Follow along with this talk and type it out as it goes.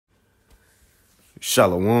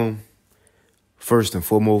Shalom. First and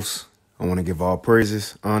foremost, I want to give all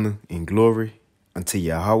praises, honor, and glory unto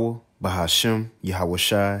Yahweh, Bahashem, Yahweh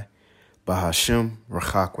Shai, Bahashem,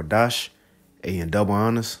 Rachak Wadash, and double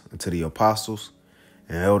honors unto the apostles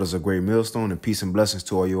and elders of Great Millstone, and peace and blessings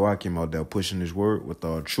to all you Akim out there pushing this word with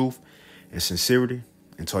all truth and sincerity,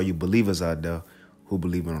 and to all you believers out there who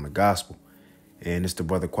believe on the gospel. And it's the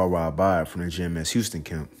brother Kwara Abad from the GMS Houston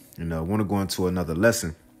camp. And I want to go into another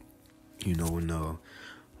lesson, and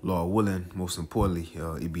Lord willing, most importantly,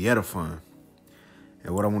 it be edifying.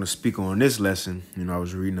 And what I want to speak on this lesson, I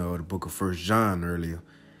was reading the book of First John earlier,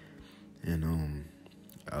 and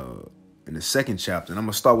in the second chapter, and I'm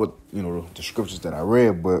gonna start with the scriptures that I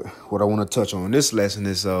read. But what I want to touch on this lesson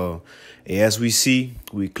is, as we see,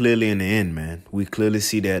 we clearly in the end, man. We clearly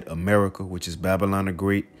see that America, which is Babylon the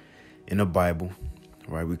Great in the Bible,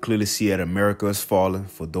 right? We clearly see that America is falling.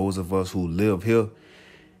 For those of us who live here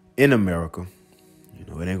in America, it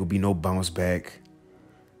ain't gonna be no bounce back.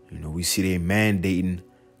 We see they mandating,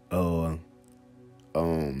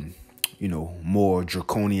 more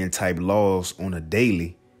draconian type laws on a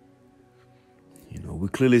daily. We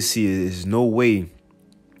clearly see there's no way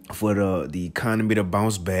for the economy to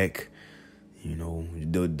bounce back.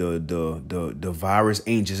 The virus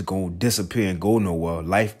ain't just gonna disappear and go nowhere.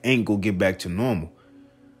 Life ain't gonna get back to normal.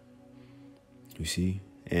 You see?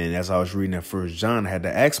 And as I was reading that First John, I had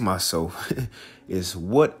to ask myself, is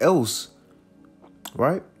what else,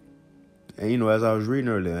 right? And, as I was reading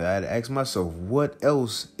earlier, I had to ask myself, what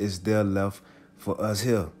else is there left for us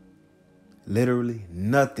here? Literally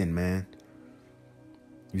nothing, man.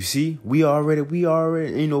 You see, we already,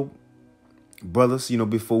 brothers,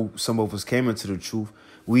 before some of us came into the truth,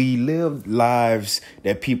 we lived lives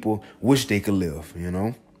that people wish they could live,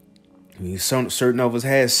 certain of us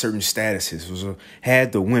had certain statuses,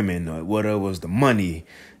 had the women, or whatever was the money,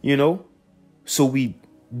 So we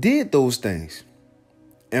did those things.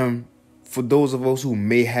 And for those of us who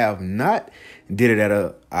may have not did it at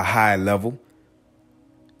a high level,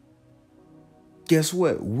 guess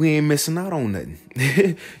what? We ain't missing out on nothing.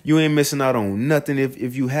 You ain't missing out on nothing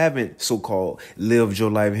if you haven't so-called lived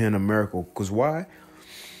your life here in America. Because why?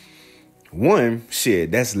 One,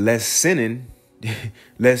 that's less sinning.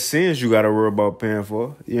 Less sins you got to worry about paying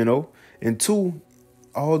for, And two,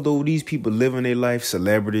 although these people living their life,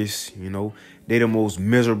 celebrities, they the most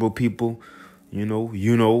miserable people, they,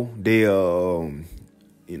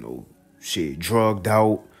 drugged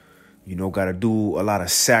out, got to do a lot of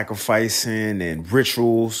sacrificing and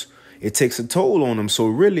rituals. It takes a toll on them. So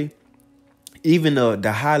really, even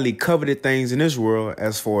the highly coveted things in this world,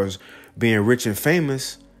 as far as being rich and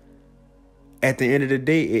famous, at the end of the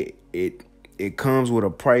day, it comes with a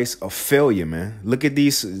price of failure, man. Look at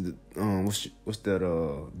these. What's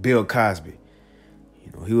that? Bill Cosby.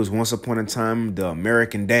 He was once upon a time the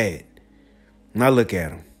American dad. Now look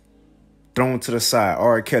at him, thrown to the side.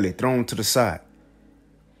 R. Kelly, thrown to the side.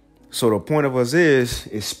 So the point of us is,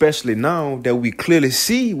 especially now that we clearly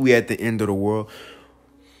see we at the end of the world,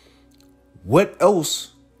 what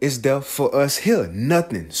else is there for us here?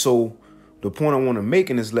 Nothing. So the point I want to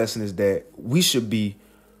make in this lesson is that we should be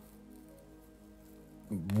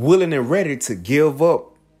willing and ready to give up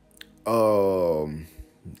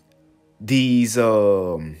these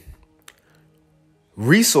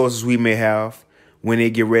resources we may have when they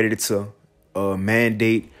get ready to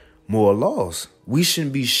mandate more laws. We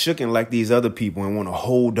shouldn't be shooken like these other people and want to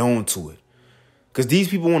hold on to it. Because these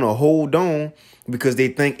people want to hold on because they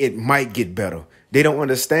think it might get better. They don't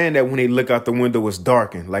understand that when they look out the window, it's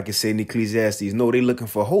darkened, like it said in Ecclesiastes. No, they're looking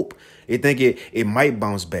for hope. They think it might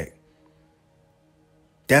bounce back.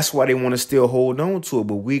 That's why they want to still hold on to it.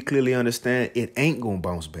 But we clearly understand it ain't going to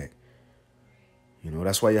bounce back.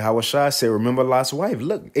 That's why Yahweh Shai said, remember Lot's wife.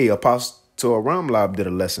 Look, Apostle Ramlab did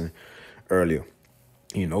a lesson earlier.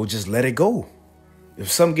 Just let it go. If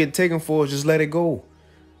something get taken for us, just let it go.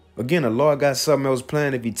 Again, the Lord got something else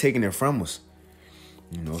planned if He taking it from us.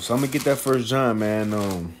 So I'm going to get that First John, man.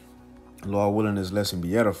 Lord willing, this lesson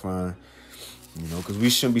be edifying. Because we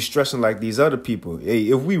shouldn't be stressing like these other people. Hey,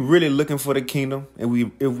 if we really looking for the kingdom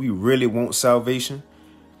and if we really want salvation,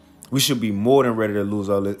 we should be more than ready to lose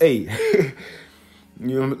all this. Hey,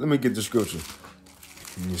 let me get the scripture.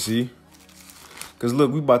 You see? Because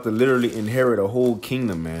look, we about to literally inherit a whole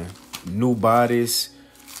kingdom, man. New bodies.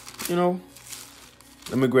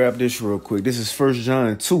 Let me grab this real quick. This is 1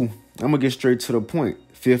 John 2. I'm going to get straight to the point.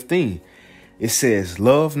 15. It says,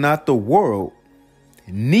 love not the world,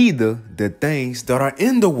 neither the things that are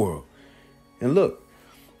in the world. And look,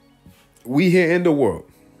 we here in the world,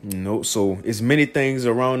 so it's many things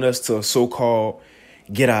around us to so-called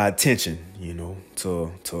get our attention,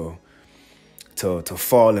 to to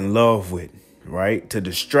fall in love with, right? To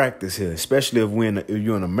distract us here, especially if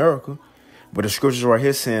you're in America. But the scriptures right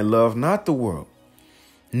here saying, love not the world,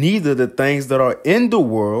 neither the things that are in the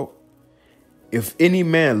world. If any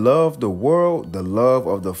man love the world, the love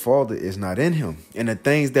of the Father is not in him. And the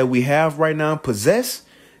things that we have right now possess,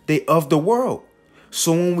 they of the world.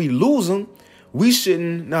 So when we lose them, we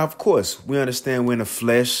shouldn't. Now, of course, we understand we're in the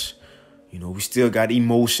flesh. We still got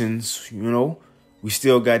emotions, we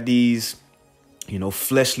still got these,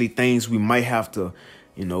 fleshly things we might have to,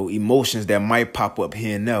 emotions that might pop up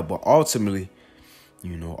here and there. But ultimately,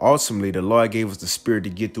 the Lord gave us the spirit to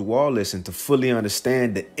get through all this and to fully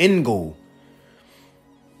understand the end goal.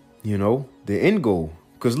 The end goal.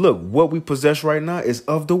 Because look, what we possess right now is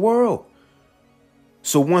of the world.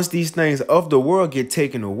 So once these things of the world get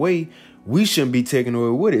taken away, we shouldn't be taken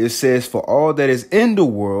away with it. It says, for all that is in the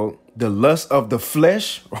world, the lust of the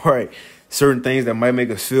flesh, right? Certain things that might make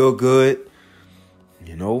us feel good,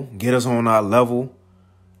 get us on our level.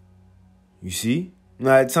 You see?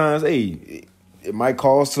 Now at times, it might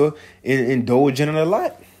cause us to indulge in it a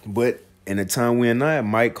lot. But in the time we're in now, it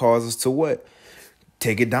might cause us to what?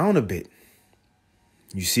 Take it down a bit.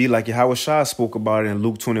 You see, like Yahweh Shai spoke about it in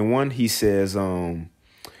Luke 21. He says,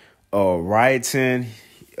 rioting,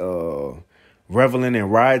 reveling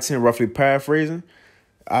and rioting, roughly paraphrasing.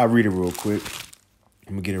 I'll read it real quick.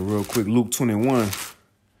 Let me get it real quick. Luke 21.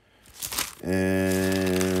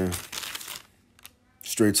 And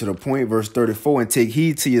straight to the point, verse 34. And take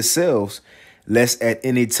heed to yourselves, lest at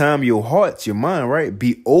any time your hearts, your mind, right,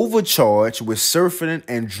 be overcharged with surfeiting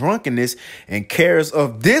and drunkenness and cares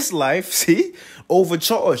of this life. See,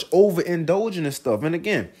 overcharged, overindulging and stuff. And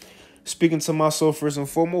again, speaking to myself first and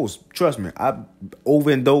foremost, trust me, I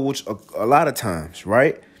overindulge a lot of times,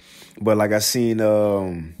 right? But like I seen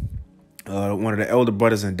one of the elder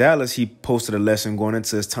brothers in Dallas, he posted a lesson going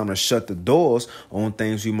into it's time to shut the doors on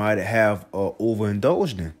things we might have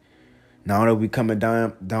overindulged in. Now that we coming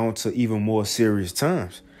down to even more serious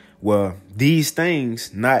times, well, these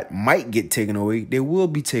things might get taken away, they will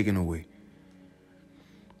be taken away.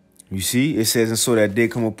 You see, it says, and so that day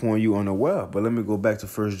come upon you unaware. But let me go back to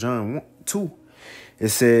 1 John 2. It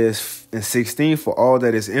says in 16, for all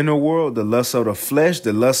that is in the world, the lust of the flesh,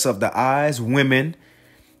 the lust of the eyes, women,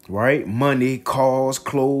 right? Money, cars,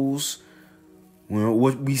 clothes,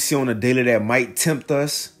 what we see on a daily that might tempt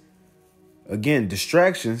us. Again,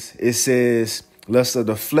 distractions. It says lust of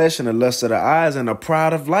the flesh and the lust of the eyes and the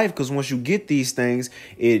pride of life. Because once you get these things,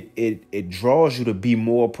 it draws you to be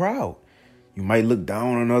more proud. You might look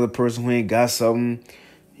down on another person who ain't got something,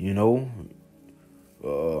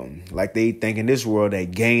 like they think in this world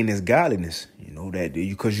that gain is godliness. That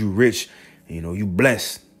because you rich, you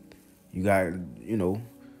blessed. You got,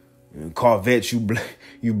 Corvettes,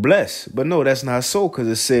 you blessed. But no, that's not so, because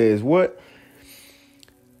it says what?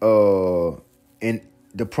 And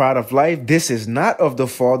the pride of life, this is not of the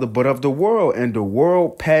Father, but of the world. And the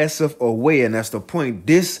world passeth away. And that's the point.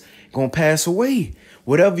 This gonna pass away.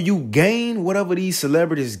 Whatever you gain, whatever these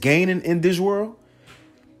celebrities gaining in this world,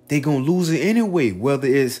 they gonna lose it anyway. Whether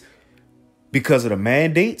it's because of the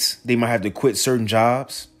mandates, they might have to quit certain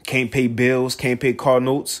jobs, can't pay bills, can't pay car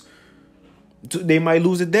notes. They might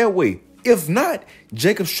lose it that way. If not,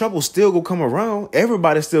 Jacob's trouble still gonna come around.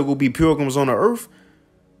 Everybody still gonna be pilgrims on the earth.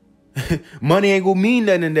 Money ain't gonna mean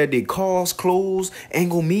nothing in that day. Cars, clothes ain't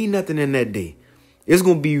gonna mean nothing in that day. It's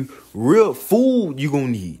gonna be real food you gonna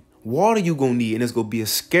need, water you gonna need, and it's gonna be a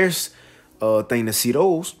scarce thing to see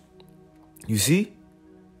those. You see?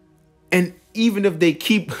 And even if they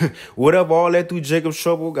keep whatever all that through Jacob's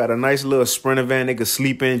trouble, got a nice little Sprinter van they could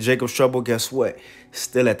sleep in, Jacob's trouble, guess what?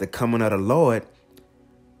 Still at the coming of the Lord,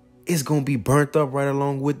 it's gonna be burnt up right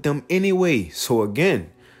along with them anyway. So again,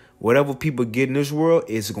 whatever people get in this world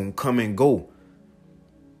is going to come and go.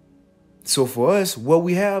 So for us, what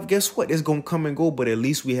we have, guess what? It's going to come and go, but at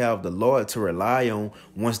least we have the Lord to rely on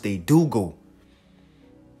once they do go.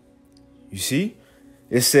 You see?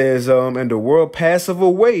 It says, and the world passeth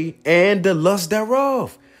away and the lust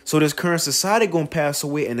thereof. So this current society going to pass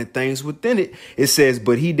away and the things within it. It says,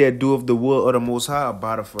 but he that doeth the will of the Most High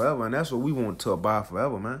abideth forever. And that's what we want to abide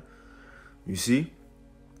forever, man. You see?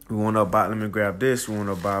 We want to abide. Let me grab this. We want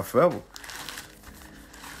to abide forever.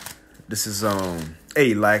 This is let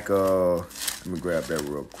me grab that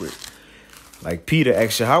real quick. Like Peter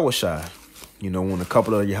asked Yahweh Shai, when a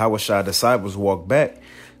couple of Yahweh Shai disciples walked back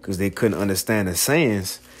because they couldn't understand the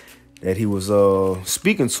sayings that he was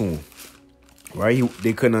speaking to them. Right?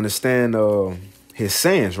 They couldn't understand his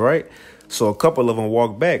sayings, right? So a couple of them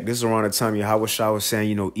walked back. This is around the time Yahweh Shai was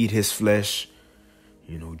saying, eat his flesh,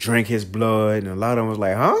 drink his blood. And a lot of them was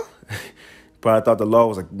like, huh? Probably thought the law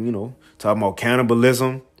was like, talking about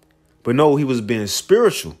cannibalism. But no, he was being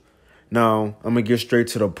spiritual. Now, I'm going to get straight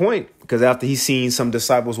to the point, because after he seen some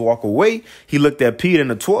disciples walk away, he looked at Peter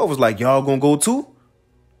and the 12 was like, y'all going to go too?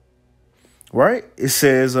 Right? It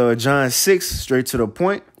says John 6, straight to the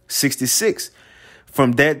point, 66.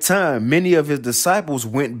 From that time, many of his disciples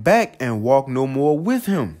went back and walked no more with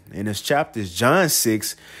him. In this chapter is John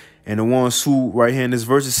 6. And the ones who right here in this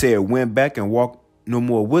verse said went back and walked no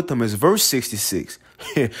more with him is verse 66.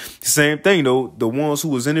 Same thing, though. The ones who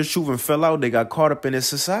was in the truth and fell out, they got caught up in this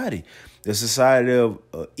society. The society of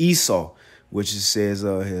Esau, which it says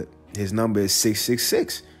his number is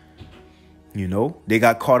 666. They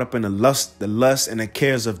got caught up in the lust and the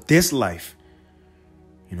cares of this life.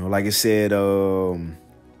 Like it said,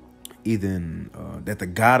 even that the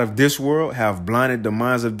God of this world have blinded the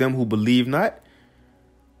minds of them who believe not.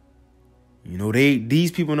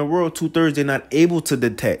 These people in the world, 2/3, they're not able to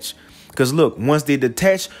detach. Because look, once they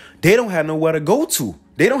detach, they don't have nowhere to go to.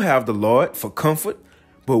 They don't have the Lord for comfort.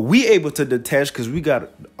 But we able to detach because we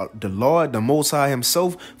got the Lord, the Most High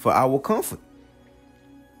himself, for our comfort.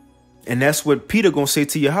 And that's what Peter going to say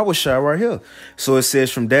to Yahushua right here. So it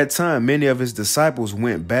says, from that time, many of his disciples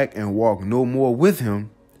went back and walked no more with him.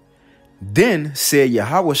 Then said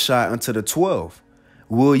Yahushua unto the 12,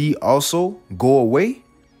 will ye also go away?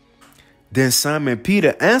 Then Simon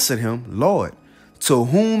Peter answered him, Lord, to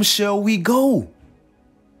whom shall we go?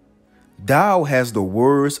 Thou hast the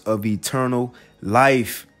words of eternal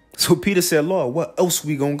life. So Peter said, Lord, what else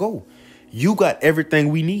we gonna go? You got everything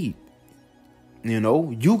we need.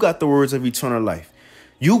 You got the words of eternal life.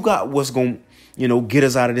 You got what's gonna, get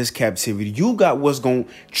us out of this captivity. You got what's gonna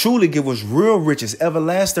truly give us real riches,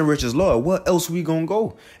 everlasting riches. Lord, what else we gonna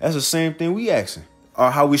go? That's the same thing we asking,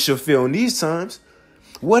 or how we should feel in these times.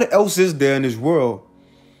 What else is there in this world,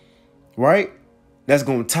 right, that's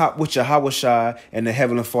going to top what Yahushua and the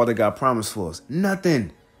Heavenly Father God promised for us?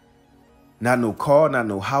 Nothing. Not no car, not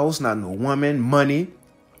no house, not no woman, money,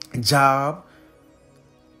 job.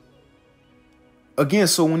 Again,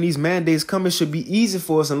 so when these mandates come, it should be easy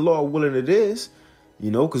for us, and Lord willing it is,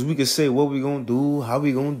 because we can say what we going to do, how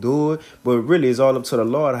we going to do it. But really, it's all up to the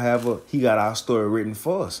Lord. However, he got our story written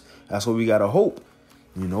for us. That's what we got to hope,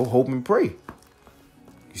 hope and pray.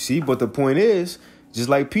 You see, but the point is, just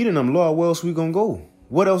like Peter and them, Lord, where else we gonna go?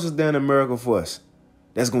 What else is there in America for us?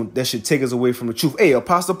 That should take us away from the truth. Hey,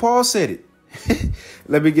 Apostle Paul said it.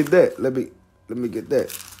 Let me get that. Let me get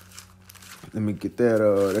that. Let me get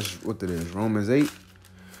that. That's what it is. Romans 8.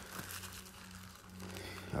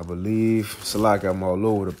 I believe. It's like I'm all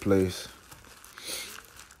over the place.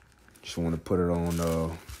 Just want to put it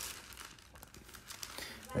on,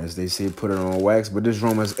 as they say, put it on wax. But this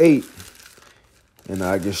Romans 8. And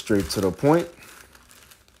I get straight to the point.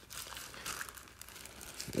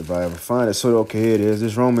 If I ever find it. So, okay, here it is.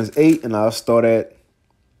 This Romans 8, and I'll start at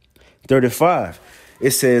 35.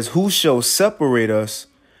 It says, who shall separate us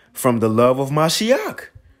from the love of Mashiach?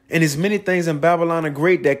 And there's many things in Babylon the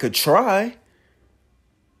Great that could try.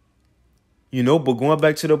 But going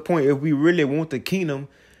back to the point, if we really want the kingdom,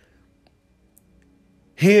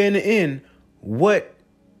 here in the end, what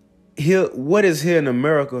is here in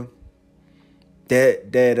America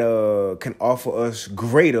that can offer us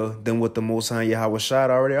greater than what the Most High Yahushua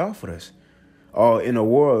already offered us? Or in a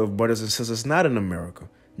world of brothers and sisters not in America.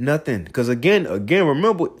 Nothing. Because again,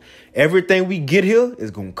 remember, everything we get here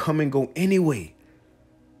is going to come and go anyway.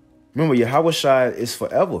 Remember, Yahushua is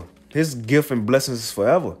forever. His gift and blessings is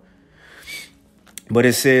forever. But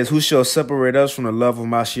it says, who shall separate us from the love of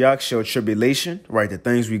Mashiach? Shall tribulation, right, the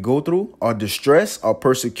things we go through, or distress, or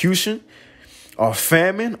persecution, or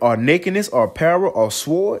famine, or nakedness, or peril, or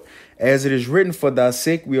sword? As it is written, for thy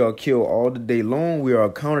sake we are killed all the day long. We are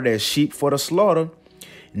accounted as sheep for the slaughter.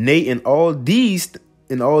 Nay, in all these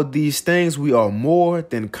things we are more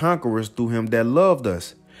than conquerors through him that loved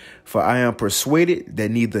us. For I am persuaded that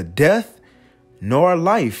neither death, nor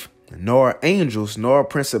life, nor angels, nor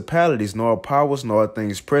principalities, nor powers, nor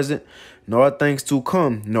things present, nor things to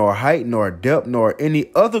come, nor height, nor depth, nor any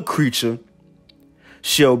other creature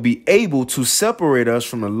shall be able to separate us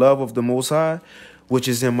from the love of the Most High, which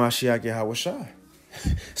is in Mashiach Yahushua.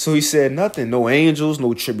 So he said nothing, no angels,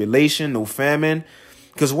 no tribulation, no famine.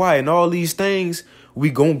 Because why? In all these things we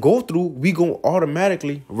going to go through, we going to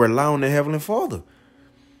automatically rely on the Heavenly Father.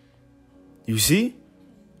 You see?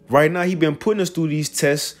 Right now he been putting us through these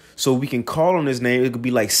tests so we can call on his name. It could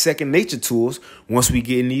be like second nature to us once we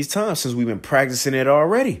get in these times, since we've been practicing it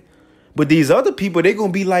already. But these other people, they're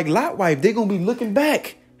going to be like Lot wife. They're going to be looking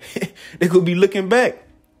back. They're going to be looking back.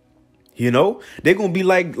 They're going to be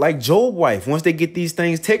like Job wife. Once they get these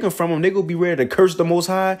things taken from them, they're going to be ready to curse the Most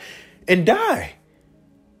High and die.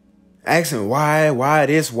 Asking why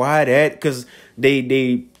this, why that, because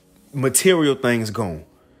they material things gone.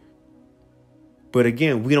 But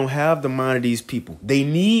again, we don't have the mind of these people. They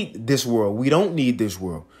need this world. We don't need this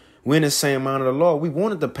world. We're in the same mind of the Lord. We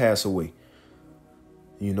want it to pass away.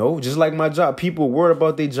 You know, just like my job. People worried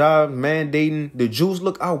about their job mandating the Jews.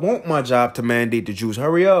 Look, I want my job to mandate the Jews.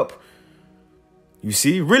 Hurry up. You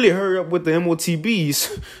see, really hurry up with the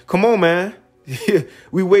MOTBs. Come on, man.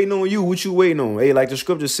 We waiting on you. What you waiting on? Hey, like the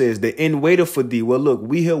scripture says, the end waiter for thee. Well, look,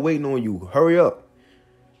 we here waiting on you. Hurry up.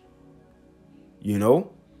 You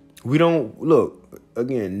know, we don't look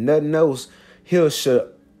again. Nothing else here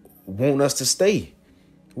should want us to stay.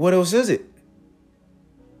 What else is it?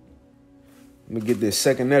 Let me get this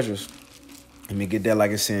second Ezra. Let me get that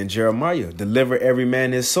like it's saying Jeremiah. Deliver every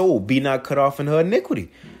man his soul. Be not cut off in her iniquity.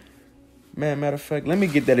 Man, matter of fact, let me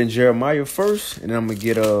get that in Jeremiah first. And then I'm going to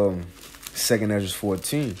get second Ezra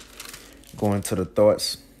 14. Going to the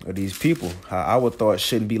thoughts of these people. How our thoughts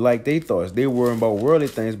shouldn't be like their thoughts. They worrying about worldly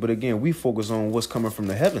things. But again, we focus on what's coming from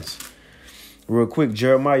the heavens. Real quick,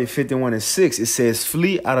 Jeremiah 51:6. It says,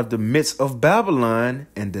 flee out of the midst of Babylon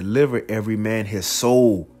and deliver every man his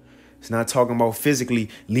soul. It's not talking about physically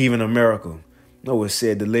leaving America. No, it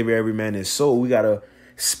said deliver every man his soul. We got to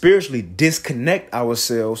spiritually disconnect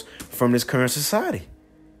ourselves from this current society.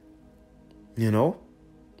 You know?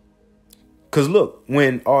 Because look,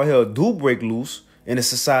 when all hell do break loose and the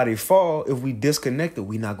society fall, if we disconnect it,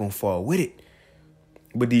 we not going to fall with it.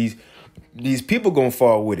 But these people going to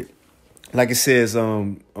fall with it. Like it says,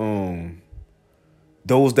 those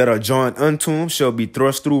that are joined unto him shall be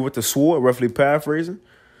thrust through with the sword, roughly paraphrasing.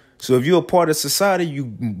 So if you're a part of society, you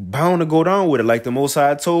bound to go down with it. Like the Most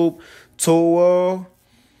High told Noah.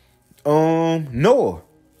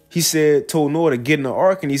 He told Noah to get in the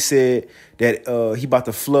ark, and he said that he about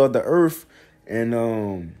to flood the earth, and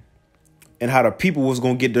how the people was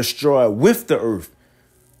gonna get destroyed with the earth.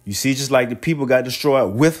 You see, just like the people got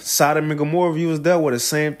destroyed with Sodom and Gomorrah, if you was there, well, the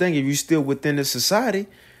same thing. If you still within the society,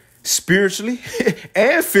 spiritually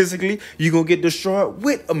and physically, you're gonna get destroyed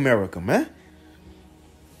with America, man.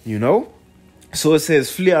 You know? So it says,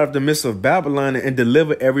 flee out of the midst of Babylon and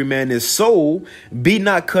deliver every man his soul. Be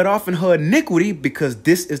not cut off in her iniquity, because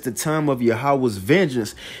this is the time of Yahweh's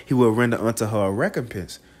vengeance. He will render unto her a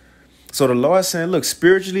recompense. So the Lord is saying, look,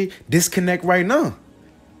 spiritually disconnect right now.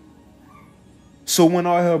 So when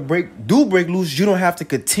all hell break loose, you don't have to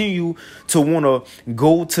continue to want to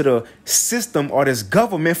go to the system or this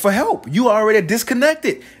government for help. You already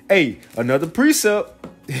disconnected. Hey, another precept.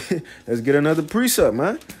 Let's get another precept,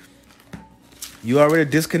 man. You already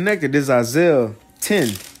disconnected. This is Isaiah 10.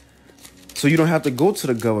 So you don't have to go to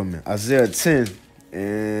the government. Isaiah 10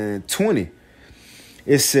 and 20.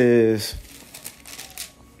 It says,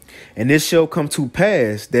 and it shall come to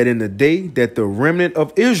pass that in the day that the remnant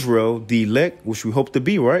of Israel, the elect, which we hope to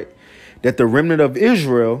be, right? That the remnant of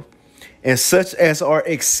Israel and such as are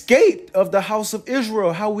escaped of the house of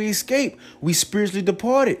Israel. How we escape? We spiritually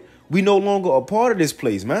departed. We no longer a part of this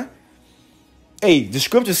place, man. Hey, the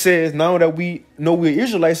scripture says now that we know we're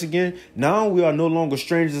Israelites again, now we are no longer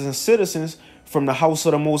strangers and citizens from the house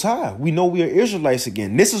of the Most High. We know we are Israelites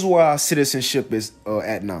again. This is where our citizenship is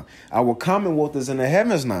at now. Our commonwealth is in the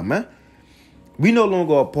heavens now, man. We no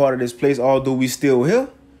longer a part of this place, although we still here.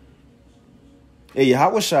 Hey,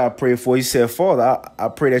 Yahweh Shai prayed for. He said, Father, I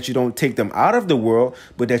pray that you don't take them out of the world,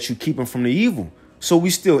 but that you keep them from the evil. So we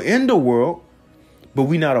still in the world, but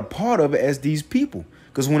we not a part of it as these people.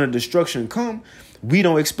 Because when the destruction come, we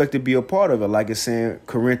don't expect to be a part of it. Like it's saying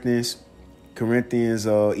Corinthians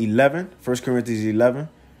 11, 1 Corinthians 11,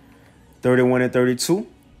 31 and 32.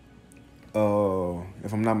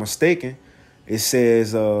 If I'm not mistaken, it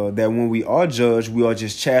says that when we are judged, we are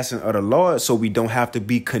just chastened of the Lord, so we don't have to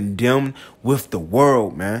be condemned with the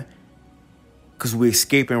world, man. Because we're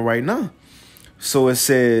escaping right now. So it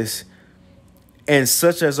says, and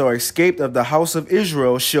such as are escaped of the house of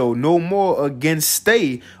Israel shall no more again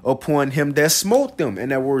stay upon him that smote them.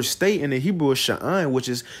 And that word stay in the Hebrew is sha'an, which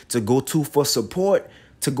is to go to for support,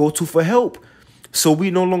 to go to for help. So we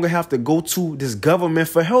no longer have to go to this government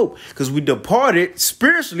for help because we departed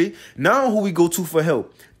spiritually. Now who we go to for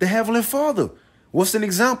help? The Heavenly Father. What's an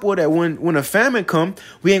example of that? When a famine come,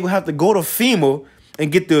 we ain't gonna have to go to FEMA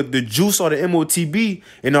and get the juice or the MOTB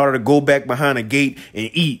in order to go back behind a gate and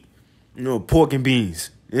eat. You know, pork and beans,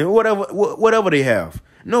 and whatever they have.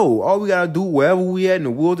 No, all we got to do, wherever we at in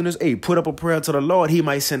the wilderness, hey, put up a prayer to the Lord. He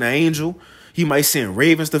might send an angel. He might send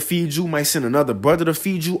ravens to feed you, might send another brother to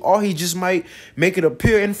feed you, or he just might make it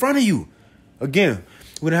appear in front of you. Again,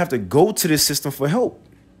 we don't have to go to this system for help.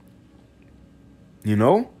 You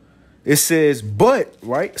know? It says, but,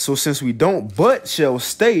 right? So since we don't, but shall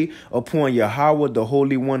stay upon Yahweh, the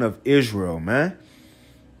Holy One of Israel, man.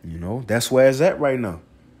 You know, that's where it's at right now.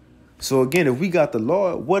 So again, if we got the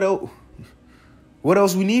Lord, what else? What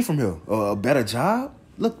else we need from him? A better job?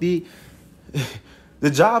 Look, the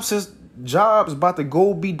job's about to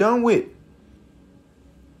go be done with.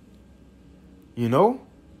 You know?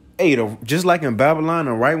 Hey, just like in Babylon,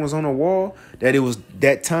 the writing was on the wall, that it was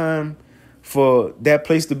that time for that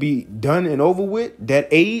place to be done and over with, that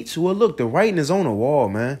age. Well, look, the writing is on the wall,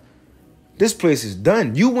 man. This place is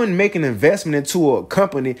done. You wouldn't make an investment into a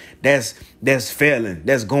company that's failing,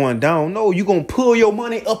 that's going down. No, you're going to pull your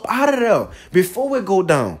money up out of there before it go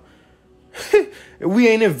down. We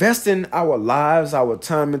ain't investing our lives, our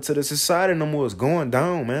time into the society no more. It's going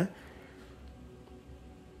down, man.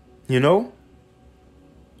 You know?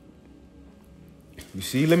 You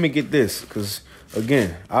see, let me get this. Because,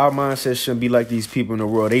 again, our mindset shouldn't be like these people in the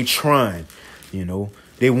world. They trying, you know.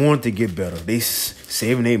 They want to get better. They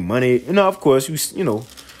saving their money. You know, of course, we still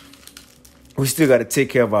got to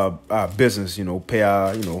take care of our business, you know, pay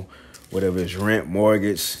our, you know, whatever it's rent,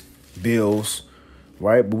 mortgage, bills,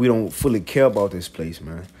 right? But we don't fully care about this place,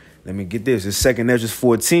 man. Let me get this. It's 2 Ezra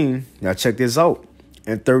 14. Now check this out.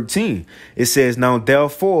 And 13, it says, now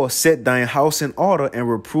therefore set thine house in order and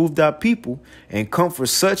reprove thy people and comfort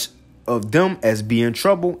such of them as be in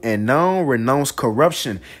trouble, and now renounce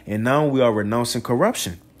corruption. And now we are renouncing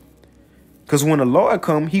corruption. Because when the Lord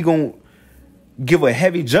come, he gonna give a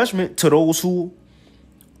heavy judgment to those who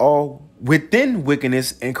are within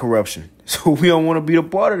wickedness and corruption. So we don't want to be a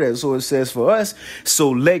part of that. So it says for us, so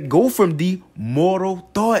let go from the mortal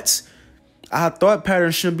thoughts. Our thought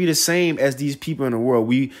pattern shouldn't be the same as these people in the world.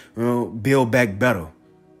 We build back better.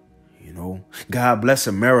 You know, God bless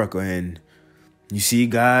America. And you see,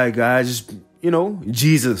 God just, you know,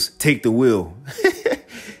 Jesus, take the wheel.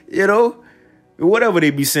 You know, whatever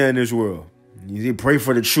they be saying in this world. They pray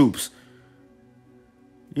for the troops.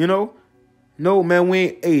 You know, no, man,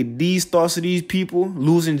 these thoughts of these people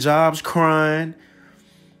losing jobs, crying,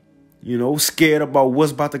 you know, scared about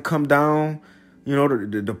what's about to come down, you know,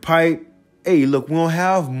 the pipe. Hey, look, we don't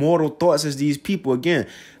have mortal thoughts as these people. Again,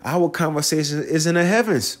 our conversation is in the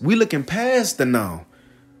heavens. We looking past the now.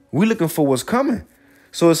 We looking for what's coming.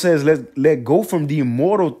 So it says, let go from the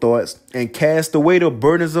mortal thoughts and cast away the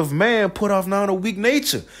burdens of man. Put off now the weak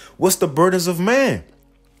nature. What's the burdens of man?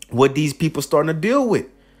 What these people starting to deal with?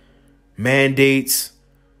 Mandates,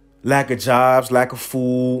 lack of jobs, lack of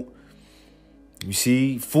food. You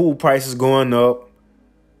see, food prices going up.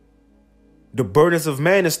 The burdens of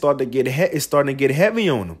man is starting to get heavy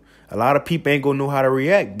on them. A lot of people ain't gonna know how to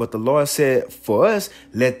react. But the Lord said for us,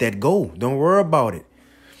 let that go. Don't worry about it.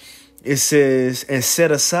 It says, and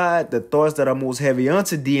set aside the thoughts that are most heavy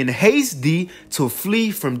unto thee, and haste thee to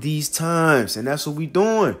flee from these times. And that's what we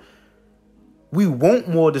doing. We want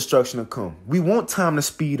more destruction to come. We want time to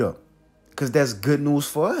speed up, because that's good news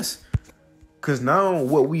for us. Because now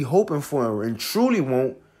what we hoping for and truly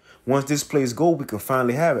want, once this place go, we can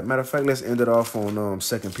finally have it. Matter of fact, let's end it off on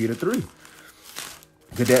 2 Peter 3.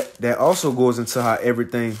 Because that also goes into how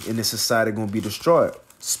everything in this society going to be destroyed.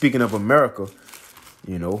 Speaking of America,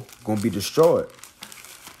 you know, going to be destroyed.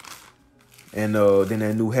 And then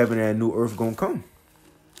that new heaven and that new earth going to come.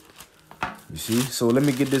 You see? So let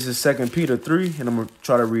me get this in 2 Peter 3, and I'm going to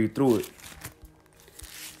try to read through it.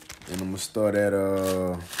 And I'm going to start at,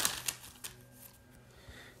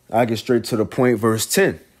 I'll get straight to the point, verse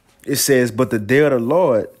 10. It says, but the day of the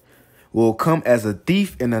Lord will come as a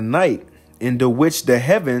thief in the night, in the which the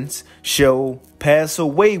heavens shall pass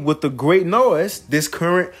away with a great noise. This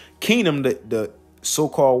current kingdom, the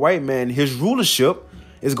so-called white man, his rulership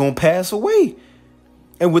is going to pass away.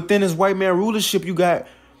 And within his white man rulership, you got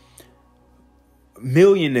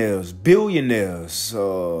millionaires, billionaires,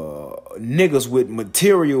 niggas with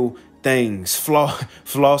material things,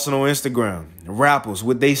 flossing on Instagram, rappers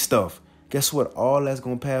with their stuff. Guess what? All that's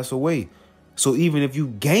going to pass away. So even if you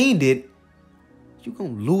gained it, you're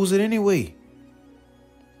going to lose it anyway.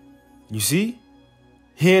 You see?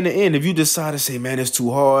 Here in the end, if you decide to say, man, it's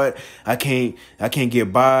too hard, I can't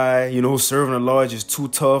get by, you know, serving the Lord is too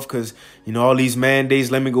tough because, you know, all these mandates,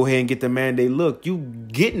 let me go ahead and get the mandate. Look, you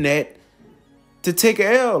getting that to take an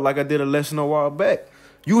L, like I did a lesson a while back.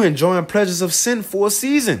 You enjoying pleasures of sin for a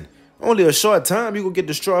season. Only a short time, you will get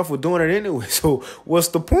destroyed for doing it anyway. So what's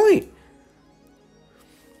the point?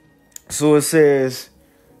 So it says,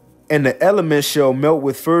 and the elements shall melt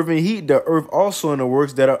with fervent heat, the earth also, and the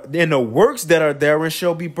works that are therein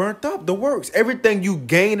shall be burnt up. The works, everything you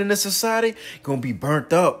gain in the society, gonna be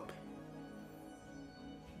burnt up.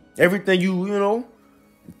 Everything you know,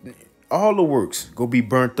 all the works gonna be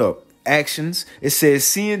burnt up. actions. It says,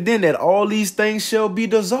 seeing then that all these things shall be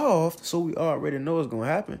dissolved. So we already know it's going to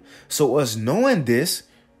happen. So us knowing this,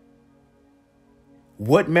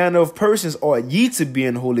 what manner of persons ought ye to be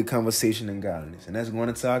in holy conversation and godliness? And that's going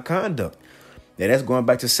into our conduct. Yeah, that's going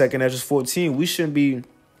back to 2 Ezra 14. We shouldn't be,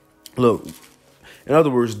 look, in other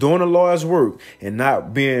words, doing the Lord's work and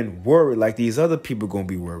not being worried like these other people going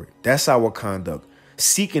to be worried. That's our conduct.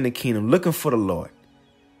 Seeking the kingdom, looking for the Lord.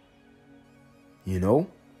 You know?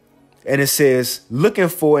 And it says, looking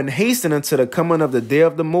for and hastening unto the coming of the day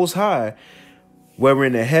of the Most High,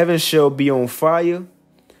 wherein the heavens shall be on fire,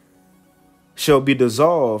 shall be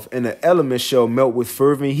dissolved, and the elements shall melt with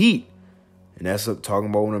fervent heat. And that's talking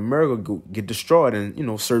about when America get destroyed in, you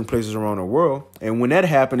know, certain places around the world. And when that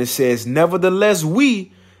happened, it says, nevertheless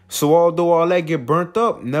we, so although all that get burnt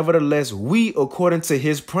up, nevertheless we, according to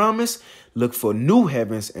his promise, look for new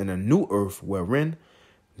heavens and a new earth wherein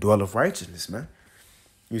dwelleth righteousness, man.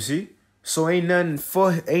 You see? So ain't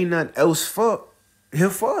nothing else for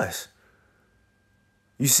here for us.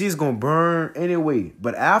 You see, it's going to burn anyway.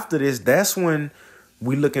 But after this, that's when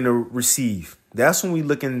we looking to receive. That's when we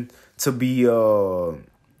looking to be, to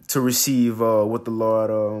receive what the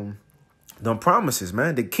Lord done promises,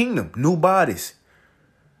 man. The kingdom, new bodies.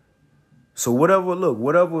 So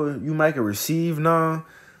whatever you might receive now,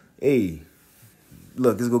 hey,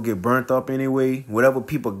 look, it's going to get burnt up anyway. Whatever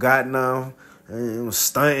people got now,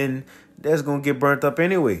 stunting, that's going to get burnt up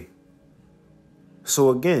anyway.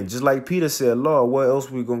 So again, just like Peter said, Lord, where else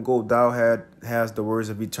we going to go? Thou has the words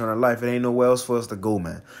of eternal life. It ain't nowhere else for us to go,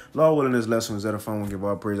 man. Lord, willing, this lesson was edifying. We'll give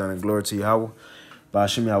all praise, honor, and glory to Yahweh.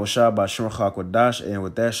 Ba'ashim Yahushua, Ba'ashim Chakwadash, and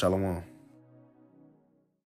with that, Shalom.